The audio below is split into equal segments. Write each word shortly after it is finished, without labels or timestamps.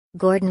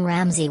Gordon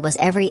Ramsay was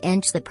every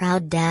inch the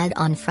proud dad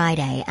on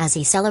Friday as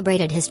he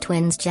celebrated his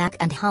twins Jack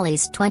and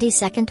Holly's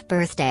 22nd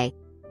birthday.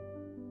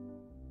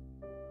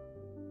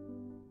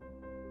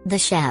 The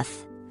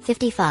chef,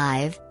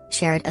 55,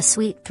 shared a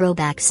sweet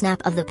throwback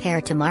snap of the pair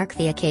to mark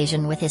the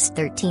occasion with his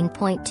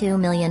 13.2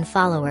 million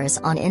followers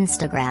on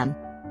Instagram.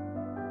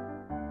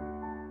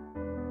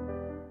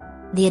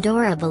 The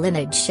adorable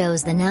image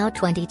shows the now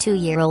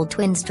 22-year-old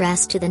twins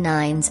dressed to the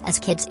nines as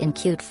kids in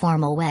cute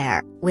formal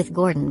wear, with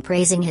Gordon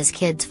praising his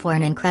kids for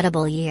an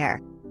incredible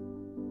year.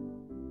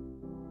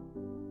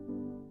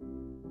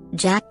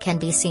 Jack can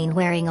be seen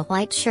wearing a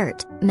white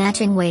shirt,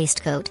 matching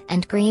waistcoat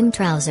and cream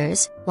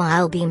trousers,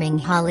 while beaming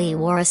Holly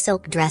wore a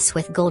silk dress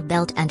with gold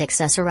belt and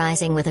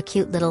accessorizing with a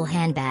cute little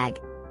handbag.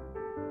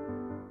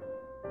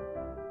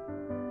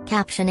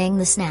 Captioning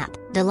the snap,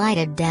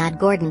 delighted dad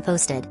Gordon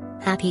posted,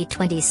 "Happy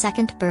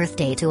 22nd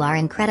birthday to our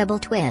incredible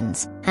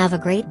twins, have a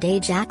great day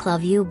Jack,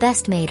 love you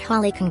best mate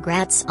Holly,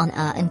 congrats on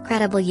a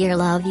incredible year,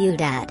 love you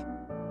dad."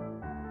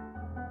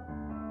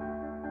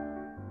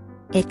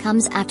 It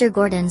comes after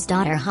Gordon's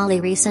daughter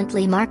Holly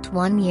recently marked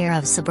 1 year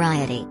of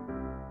sobriety.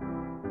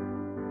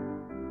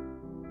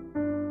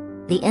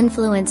 The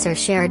influencer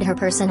shared her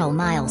personal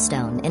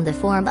milestone in the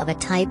form of a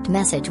typed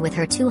message with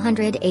her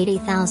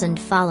 280,000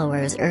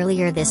 followers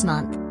earlier this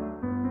month.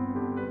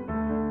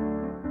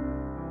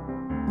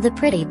 The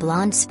pretty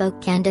blonde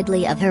spoke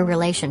candidly of her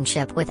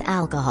relationship with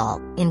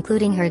alcohol,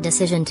 including her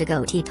decision to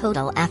go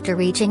teetotal after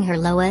reaching her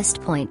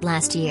lowest point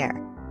last year.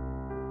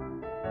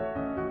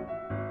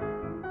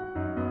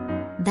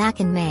 Back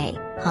in May,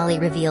 Holly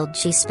revealed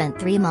she spent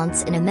 3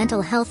 months in a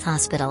mental health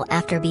hospital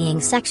after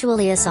being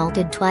sexually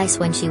assaulted twice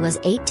when she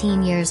was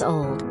 18 years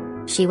old.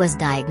 She was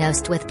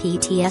diagnosed with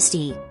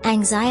PTSD,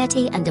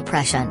 anxiety and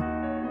depression.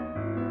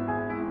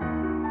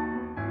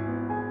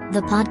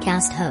 The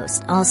podcast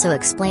host also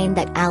explained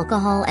that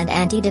alcohol and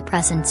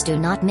antidepressants do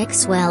not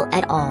mix well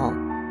at all.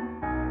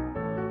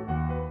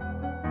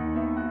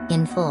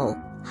 In full,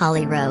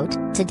 Holly wrote,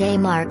 "Today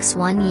marks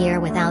 1 year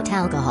without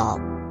alcohol.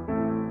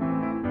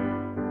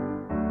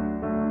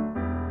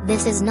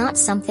 This is not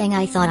something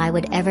I thought I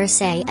would ever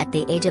say at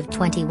the age of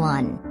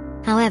 21.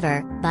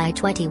 However, by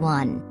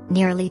 21,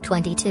 nearly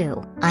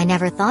 22, I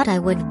never thought I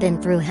would have been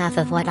through half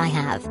of what I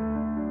have.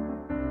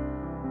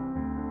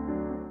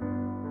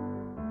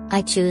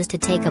 I choose to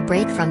take a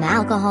break from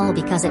alcohol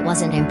because it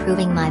wasn't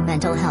improving my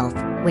mental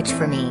health, which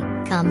for me,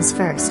 comes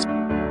first."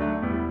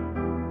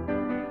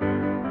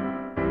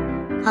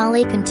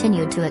 Holly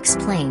continued to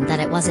explain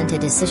that it wasn't a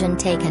decision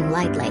taken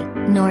lightly,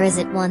 nor is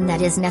it one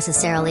that is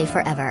necessarily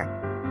forever.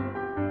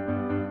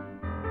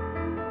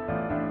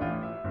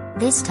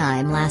 "This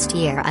time last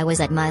year I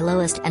was at my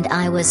lowest and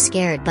I was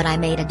scared, but I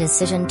made a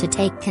decision to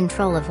take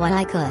control of what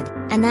I could,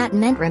 and that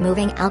meant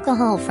removing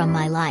alcohol from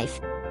my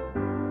life.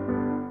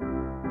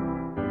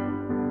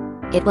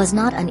 It was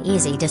not an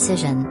easy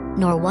decision,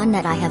 nor one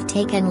that I have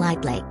taken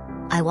lightly.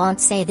 I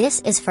won't say this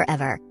is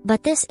forever,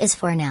 but this is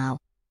for now.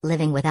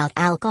 Living without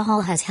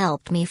alcohol has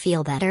helped me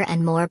feel better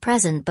and more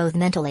present both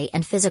mentally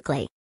and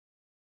physically.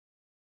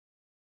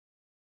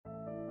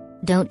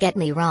 Don't get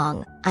me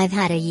wrong, I've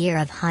had a year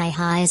of high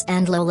highs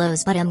and low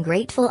lows, but I'm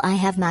grateful I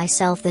have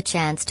myself the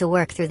chance to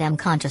work through them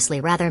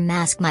consciously rather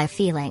mask my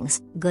feelings,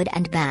 good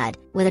and bad,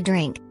 with a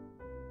drink.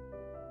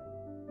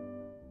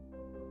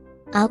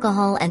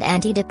 Alcohol and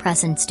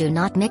antidepressants do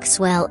not mix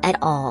well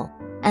at all.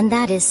 And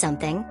that is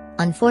something,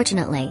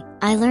 unfortunately,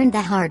 I learned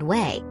the hard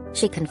way,"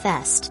 she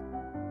confessed.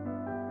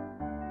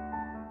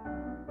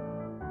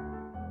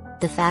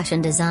 The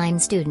fashion design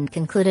student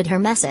concluded her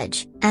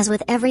message, "As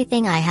with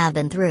everything I have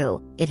been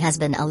through, it has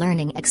been a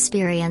learning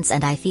experience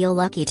and I feel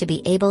lucky to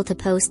be able to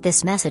post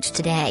this message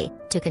today,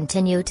 to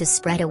continue to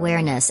spread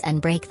awareness and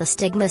break the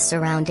stigma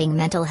surrounding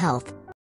mental health."